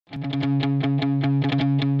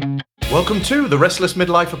Welcome to the Restless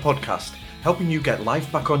Midlifer podcast, helping you get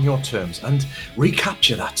life back on your terms and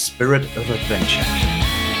recapture that spirit of adventure.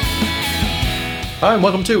 Hi, and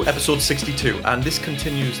welcome to episode 62, and this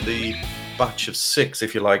continues the batch of 6,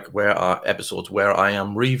 if you like, where our episodes where I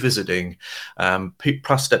am revisiting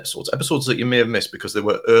past episodes that you may have missed because they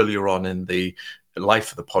were earlier on in the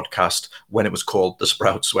life of the podcast when it was called The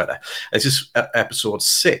Sprout Sweater. This is episode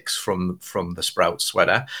 6 from The Sprout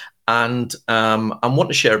Sweater. And I want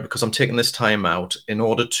to share it because I'm taking this time out in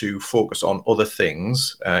order to focus on other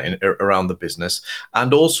things around the business,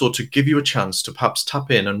 and also to give you a chance to perhaps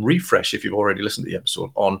tap in and refresh, if you've already listened to the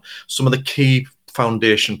episode, on some of the key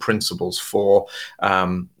foundation principles for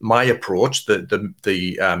my approach, the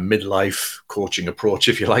midlife coaching approach,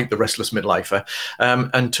 if you like, the Restless Midlifer,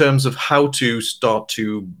 in terms of how to start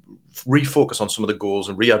to refocus on some of the goals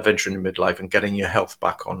and re-adventuring in midlife and getting your health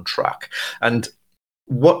back on track. And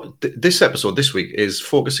what this episode this week is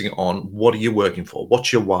focusing on: what are you working for?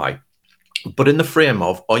 What's your why? But in the frame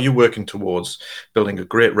of, are you working towards building a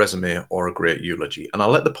great resume or a great eulogy? And I'll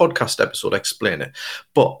let the podcast episode explain it.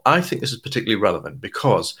 But I think this is particularly relevant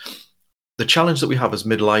because the challenge that we have as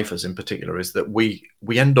midlifers in particular is that we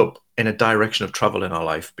end up in a direction of travel in our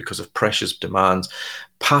life because of pressures, demands,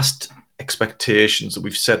 past expectations that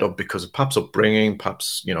we've set up because of perhaps upbringing,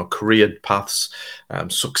 perhaps, career paths,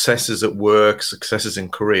 successes at work, successes in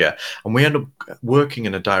career. And we end up working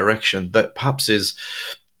in a direction that perhaps is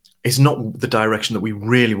not the direction that we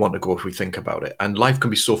really want to go if we think about it. And life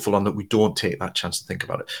can be so full on that we don't take that chance to think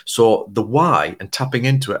about it. So the why and tapping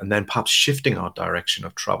into it and then perhaps shifting our direction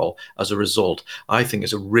of travel as a result, I think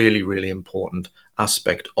is a really, really important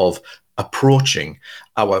aspect of approaching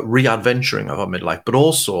our re-adventuring of our midlife. But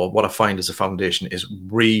also what I find as a foundation is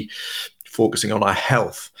focusing on our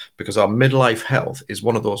health, because our midlife health is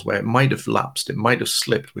one of those where it might have lapsed, it might have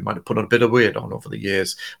slipped, we might have put a bit of weight on over the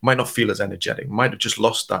years, might not feel as energetic, might have just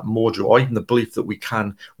lost that mojo, or even the belief that we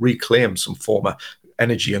can reclaim some former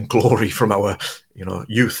energy and glory from our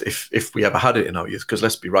youth, if we ever had it in our youth. Because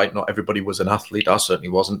let's be right, not everybody was an athlete. I certainly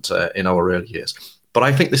wasn't in our early years. But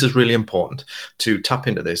I think this is really important to tap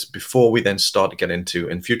into this before we then start to get into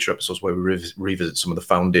in future episodes where we revisit some of the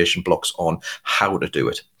foundation blocks on how to do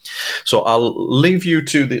it. So I'll leave you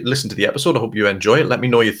to listen to the episode. I hope you enjoy it. Let me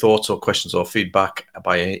know your thoughts or questions or feedback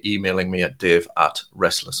by emailing me at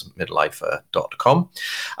dave@restlessmidlifer.com.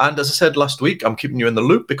 And as I said last week, I'm keeping you in the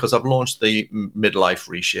loop because I've launched the Midlife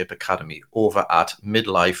ReShape Academy over at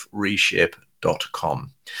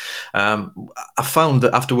midlifereshape.com. I found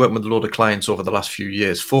that after working with a lot of clients over the last few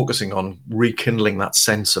years, focusing on rekindling that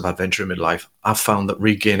sense of adventure in midlife, I've found that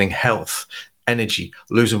regaining health, energy,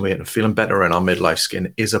 losing weight and feeling better in our midlife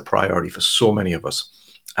skin is a priority for so many of us.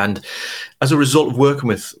 And as a result of working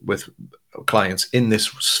with clients in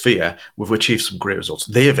this sphere, we've achieved some great results.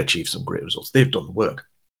 They have achieved some great results. They've done the work.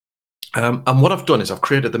 And what I've done is I've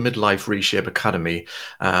created the Midlife ReShape Academy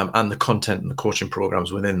and the content and the coaching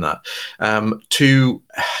programs within that to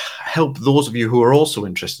help those of you who are also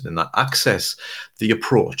interested in that access the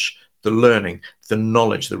approach, the learning, the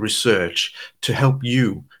knowledge, the research to help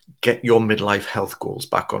you get your midlife health goals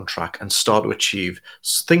back on track and start to achieve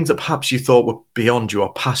things that perhaps you thought were beyond you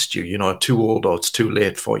or past you, too old or it's too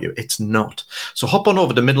late for you. It's not. So hop on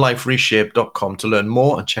over to midlifereshape.com to learn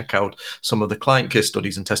more and check out some of the client case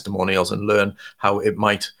studies and testimonials and learn how it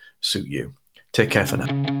might suit you. Take care for now.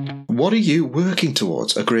 What are you working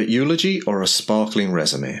towards? A great eulogy or a sparkling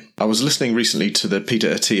resume? I was listening recently to the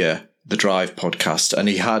Peter Attia The Drive podcast, and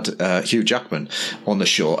he had Hugh Jackman on the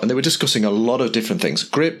show, and they were discussing a lot of different things.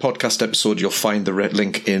 Great podcast episode. You'll find the red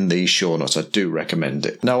link in the show notes. I do recommend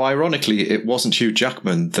it. Now, ironically, it wasn't Hugh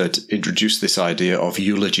Jackman that introduced this idea of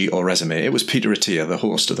eulogy or resume. It was Peter Attia, the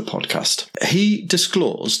host of the podcast. He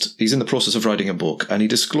disclosed, he's in the process of writing a book, and he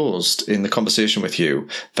disclosed in the conversation with Hugh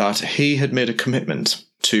that he had made a commitment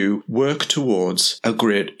to work towards a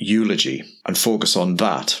great eulogy and focus on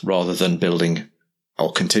that rather than building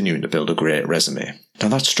or continuing to build a great resume. Now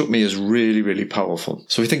that struck me as really, really powerful.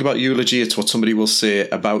 So we think about eulogy, it's what somebody will say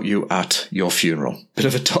about you at your funeral. Bit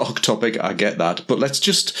of a dark topic, I get that, but let's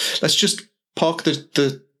just park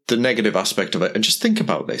the negative aspect of it and just think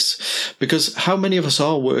about this. Because how many of us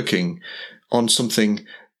are working on something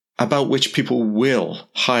about which people will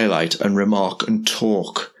highlight and remark and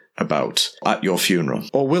talk about at your funeral?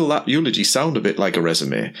 Or will that eulogy sound a bit like a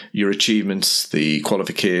resume? Your achievements, the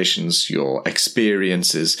qualifications, your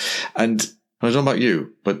experiences. And I don't know about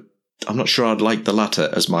you, but I'm not sure I'd like the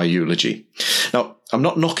latter as my eulogy. Now, I'm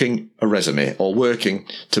not knocking a resume or working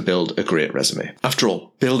to build a great resume. After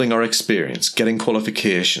all, building our experience, getting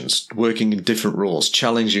qualifications, working in different roles,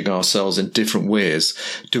 challenging ourselves in different ways,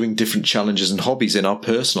 doing different challenges and hobbies in our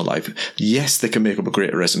personal life. Yes, they can make up a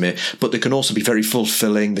great resume, but they can also be very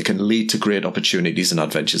fulfilling. They can lead to great opportunities and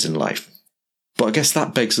adventures in life. But I guess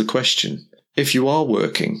that begs the question, if you are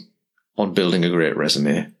working on building a great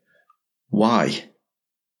resume, why?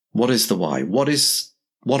 What is the why? What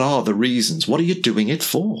are the reasons? What are you doing it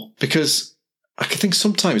for? Because I think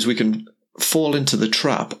sometimes we can fall into the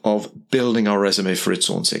trap of building our resume for its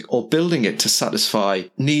own sake, or building it to satisfy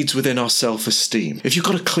needs within our self-esteem. If you've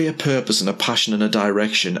got a clear purpose and a passion and a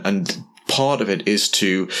direction, and part of it is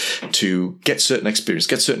to get certain experience,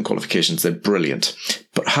 get certain qualifications, then brilliant.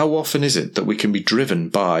 But how often is it that we can be driven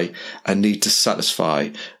by a need to satisfy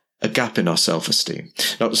a gap in our self-esteem?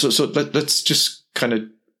 Now, so let's just kind of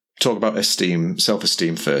talk about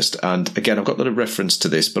self-esteem first. And again, I've got a little reference to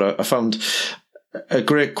this, but I found a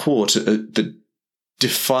great quote that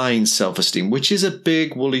defines self-esteem, which is a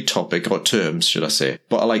big woolly topic, or terms, should I say.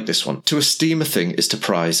 But I like this one. To esteem a thing is to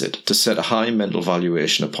prize it, to set a high mental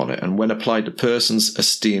valuation upon it. And when applied to persons,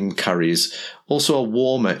 esteem carries also a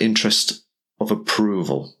warmer interest of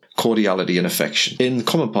approval, cordiality and affection. In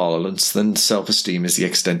common parlance, then, self-esteem is the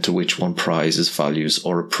extent to which one prizes, values,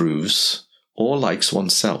 or approves or likes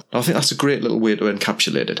oneself. I think that's a great little way to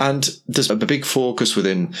encapsulate it. And there's a big focus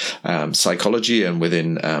within psychology and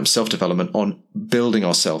within self-development on building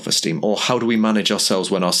our self-esteem, or how do we manage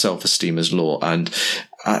ourselves when our self-esteem is low. And,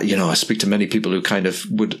 I speak to many people who kind of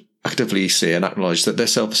would actively say and acknowledge that their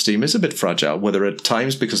self-esteem is a bit fragile, whether at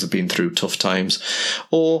times because they've been through tough times,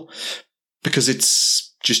 or because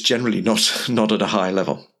it's just generally not at a high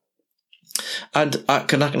level. And I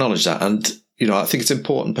can acknowledge that. And I think it's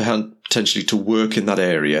important potentially to work in that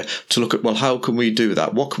area, to look at, well, how can we do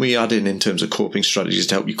that? What can we add in terms of coping strategies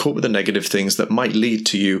to help you cope with the negative things that might lead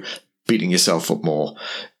to you beating yourself up more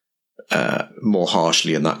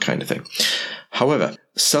harshly and that kind of thing. However,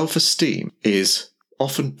 self-esteem is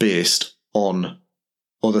often based on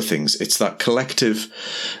other things. It's that collective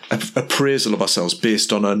appraisal of ourselves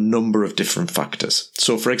based on a number of different factors.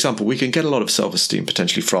 So, for example, we can get a lot of self-esteem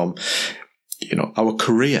potentially from, our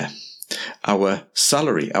career, our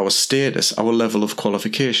salary, our status, our level of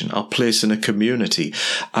qualification, our place in a community,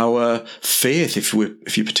 our faith. If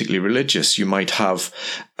you're particularly religious, you might have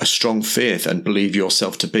a strong faith and believe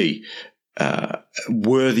yourself to be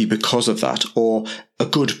worthy because of that, or a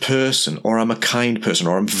good person, or I'm a kind person,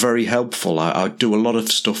 or I'm very helpful. I do a lot of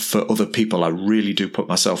stuff for other people. I really do put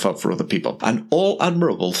myself out for other people, and all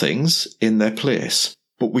admirable things in their place.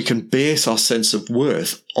 But we can base our sense of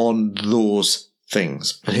worth on those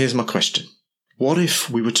things. And here's my question. What if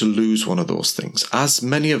we were to lose one of those things? As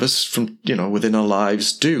many of us from, within our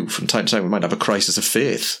lives do. From time to time, we might have a crisis of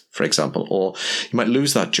faith, for example, or you might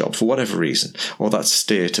lose that job for whatever reason, or that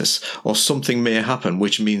status, or something may happen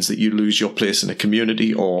which means that you lose your place in a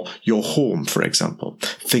community or your home, for example.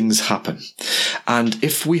 Things happen. And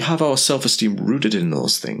if we have our self-esteem rooted in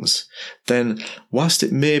those things, then whilst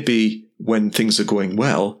it may be when things are going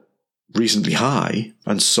well, reasonably high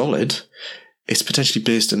and solid, it's potentially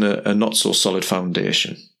based in a not so solid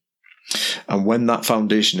foundation. And when that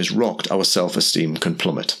foundation is rocked, our self-esteem can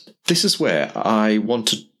plummet. This is where I want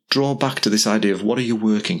to draw back to this idea of what are you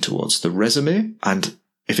working towards? The resume? And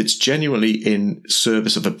if it's genuinely in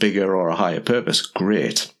service of a bigger or a higher purpose,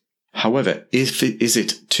 great. However, is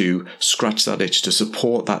it to scratch that itch, to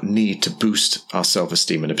support that need to boost our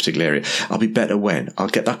self-esteem in a particular area? I'll be better when I'll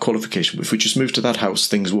get that qualification. If we just move to that house,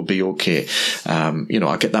 things will be okay.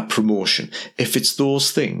 I'll get that promotion. If it's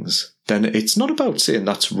those things, then it's not about saying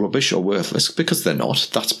that's rubbish or worthless, because they're not.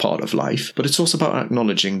 That's part of life. But it's also about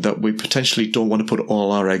acknowledging that we potentially don't want to put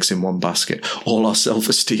all our eggs in one basket, all our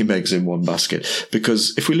self-esteem eggs in one basket,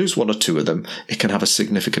 because if we lose one or two of them, it can have a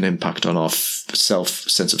significant impact on our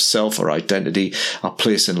sense of self, our identity, our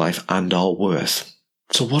place in life, and our worth.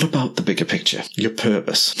 So what about the bigger picture? Your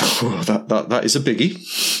purpose. That is a biggie.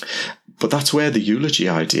 But that's where the eulogy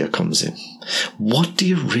idea comes in. What do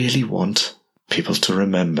you really want people to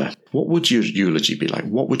remember? What would your eulogy be like?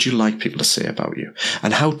 What would you like people to say about you?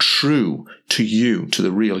 And how true to you, to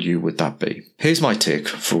the real you, would that be? Here's my take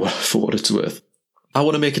for what it's worth. I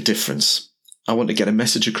want to make a difference. I want to get a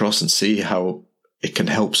message across and see how it can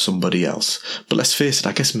help somebody else. But let's face it,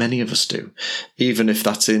 I guess many of us do, even if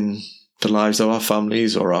that's in the lives of our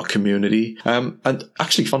families or our community. And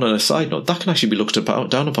actually, on a side note, that can actually be looked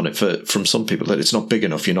down upon it from some people, that it's not big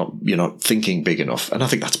enough. You're not thinking big enough. And I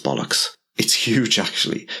think that's bollocks. It's huge,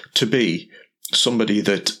 actually, to be somebody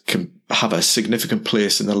that can have a significant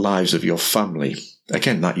place in the lives of your family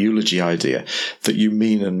Again, that eulogy idea, that you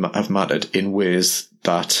mean and have mattered in ways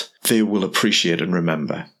that they will appreciate and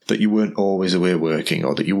remember. That you weren't always away working,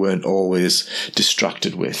 or that you weren't always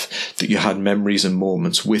distracted with, that you had memories and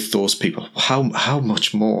moments with those people. How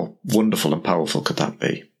much more wonderful and powerful could that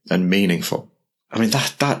be? And meaningful. I mean,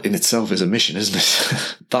 that in itself is a mission, isn't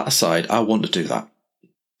it? That aside, I want to do that.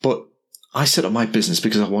 But I set up my business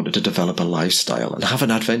because I wanted to develop a lifestyle and have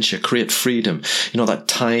an adventure, create freedom. That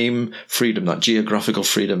time freedom, that geographical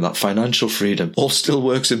freedom, that financial freedom, all still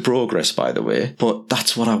works in progress, by the way. But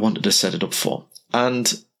that's what I wanted to set it up for.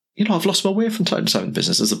 And, I've lost my way from time to time in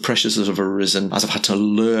business as the pressures have arisen, as I've had to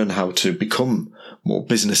learn how to become more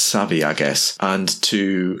business savvy, I guess, and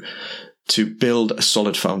to build a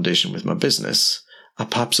solid foundation with my business. I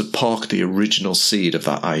perhaps have parked the original seed of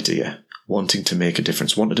that idea, wanting to make a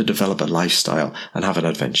difference, wanted to develop a lifestyle and have an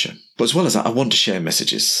adventure. But as well as that, I want to share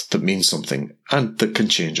messages that mean something and that can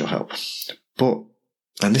change or help.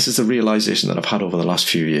 And this is a realization that I've had over the last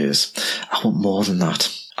few years, I want more than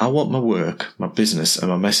that. I want my work, my business and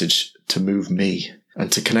my message to move me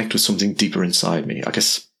and to connect with something deeper inside me. I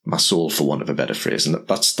guess my soul, for want of a better phrase. And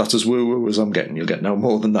that's as woo-woo as I'm getting. You'll get no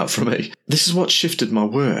more than that from me. This is what shifted my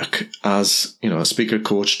work as, a speaker,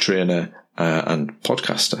 coach, trainer, and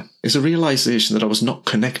podcaster, is a realization that I was not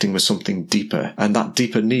connecting with something deeper, and that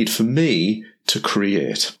deeper need for me to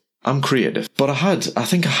create. I'm creative, but I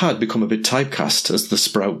think I had become a bit typecast as the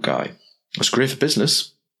sprout guy. I was great for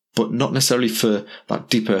business, but not necessarily for that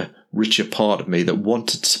deeper, richer part of me that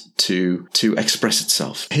wanted to express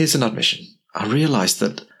itself. Here's an admission. I realized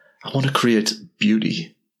that I want to create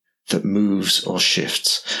beauty that moves or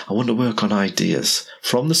shifts. I want to work on ideas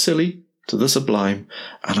from the silly to the sublime,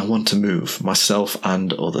 and I want to move myself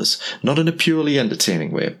and others, not in a purely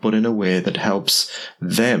entertaining way, but in a way that helps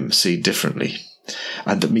them see differently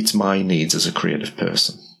and that meets my needs as a creative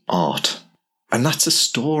person. Art. And that's a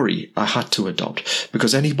story I had to adopt,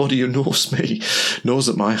 because anybody who knows me knows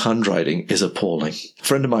that my handwriting is appalling. A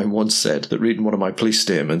friend of mine once said that reading one of my police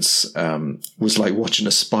statements was like watching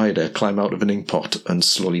a spider climb out of an ink pot and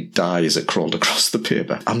slowly die as it crawled across the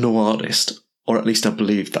paper. I'm no artist, or at least I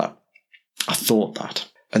believed that. I thought that.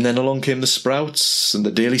 And then along came the Sprouts and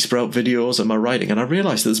the Daily Sprout videos and my writing, and I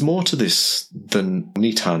realised there's more to this than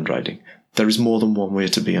neat handwriting. There is more than one way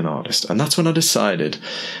to be an artist. And that's when I decided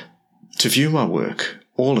to view my work,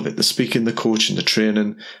 all of it, the speaking, the coaching, the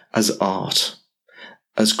training, as art,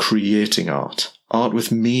 as creating art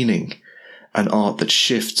with meaning, and art that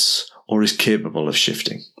shifts or is capable of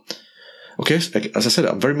shifting. Okay, as I said,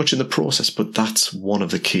 I'm very much in the process, but that's one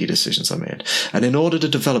of the key decisions I made. And in order to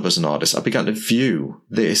develop as an artist, I began to view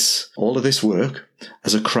all of this work,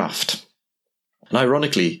 as a craft. And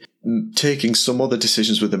ironically, taking some other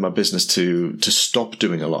decisions within my business to stop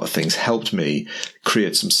doing a lot of things helped me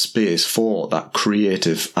create some space for that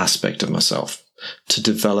creative aspect of myself, to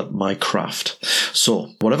develop my craft.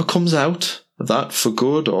 So whatever comes out of that, for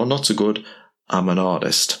good or not so good, I'm an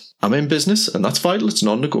artist. I'm in business, and that's vital, it's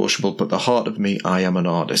non-negotiable, but at the heart of me, I am an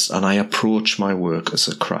artist, and I approach my work as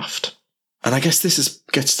a craft. And I guess this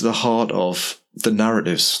gets to the heart of the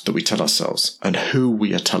narratives that we tell ourselves, and who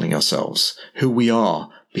we are telling ourselves, who we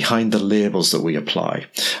are behind the labels that we apply.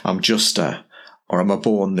 I'm just a, or am I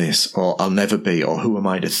born this, or I'll never be, or who am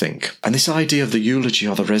I to think? And this idea of the eulogy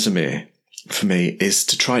or the resume, for me, is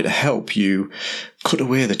to try to help you cut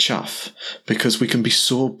away the chaff, because we can be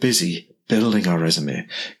so busy building our resume,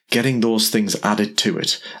 getting those things added to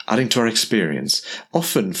it, adding to our experience,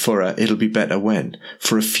 often for it'll be better when,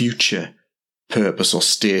 for a future purpose or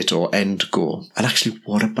state or end goal. And actually,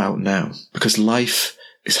 what about now? Because life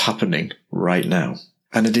is happening right now.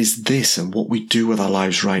 And it is this and what we do with our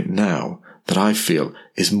lives right now that I feel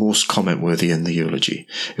is most comment worthy in the eulogy.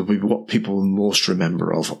 It will be what people will most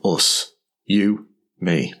remember of us, you,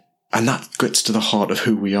 me. And that gets to the heart of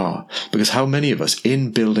who we are, because how many of us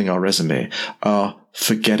in building our resume are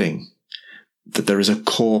forgetting that there is a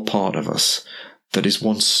core part of us that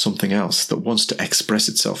wants something else, that wants to express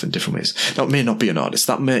itself in different ways. Now, it may not be an artist.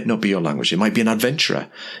 That may not be your language. It might be an adventurer.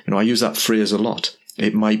 I use that phrase a lot.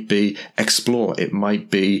 It might be explore. It might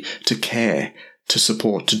be to care, to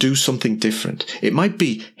support, to do something different. It might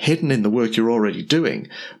be hidden in the work you're already doing,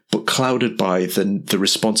 but clouded by the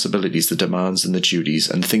responsibilities, the demands and the duties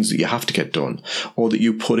and things that you have to get done, or that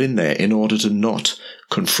you put in there in order to not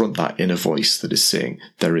confront that inner voice that is saying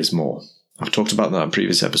there is more. I've talked about that in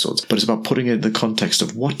previous episodes, but it's about putting it in the context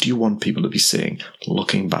of what do you want people to be saying,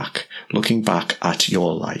 looking back at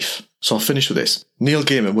your life. So I'll finish with this. Neil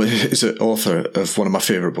Gaiman is an author of one of my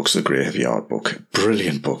favourite books, The Graveyard Book.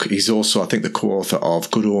 Brilliant book. He's also, I think, the co-author of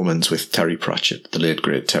Good Omens with Terry Pratchett, the late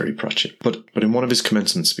great Terry Pratchett. But in one of his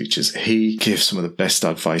commencement speeches, he gives some of the best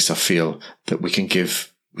advice I feel that we can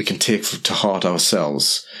take to heart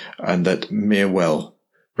ourselves, and that may well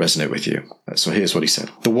resonate with you. So here's what he said.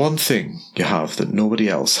 The one thing you have that nobody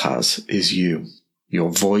else has is you. Your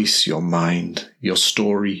voice, your mind, your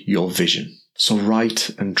story, your vision. So write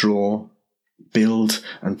and draw, build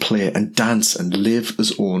and play and dance and live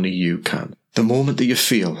as only you can. The moment that you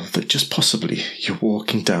feel that just possibly you're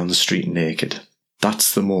walking down the street naked,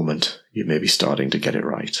 that's the moment you may be starting to get it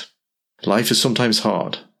right. Life is sometimes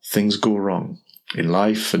hard. Things go wrong. In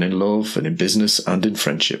life and in love and in business and in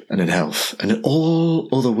friendship and in health and in all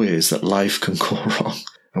other ways that life can go wrong.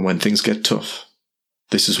 And when things get tough,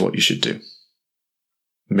 this is what you should do.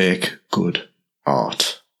 Make good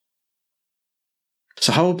art.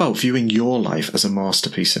 So how about viewing your life as a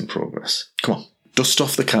masterpiece in progress? Come on, dust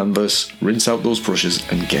off the canvas, rinse out those brushes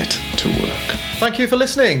and get to work. Thank you for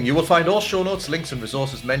listening. You will find all show notes, links and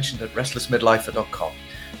resources mentioned at restlessmidlifer.com.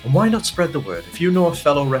 And why not spread the word? If you know a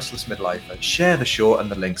fellow Restless Midlifer, share the show and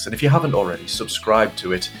the links. And if you haven't already, subscribe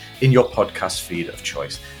to it in your podcast feed of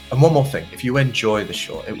choice. And one more thing, if you enjoy the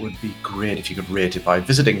show, it would be great if you could rate it by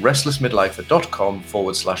visiting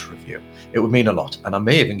restlessmidlifer.com/review. It would mean a lot, and I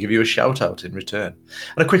may even give you a shout out in return.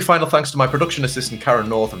 And a quick final thanks to my production assistant, Karen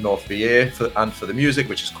North of North VA, for the music,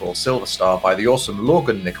 which is called Silver Star by the awesome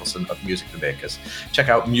Logan Nicholson of Music for Makers. Check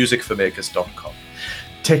out musicformakers.com.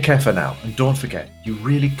 Take care for now, and don't forget, you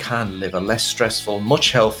really can live a less stressful,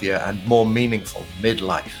 much healthier, and more meaningful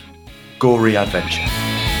midlife. Go re-adventure.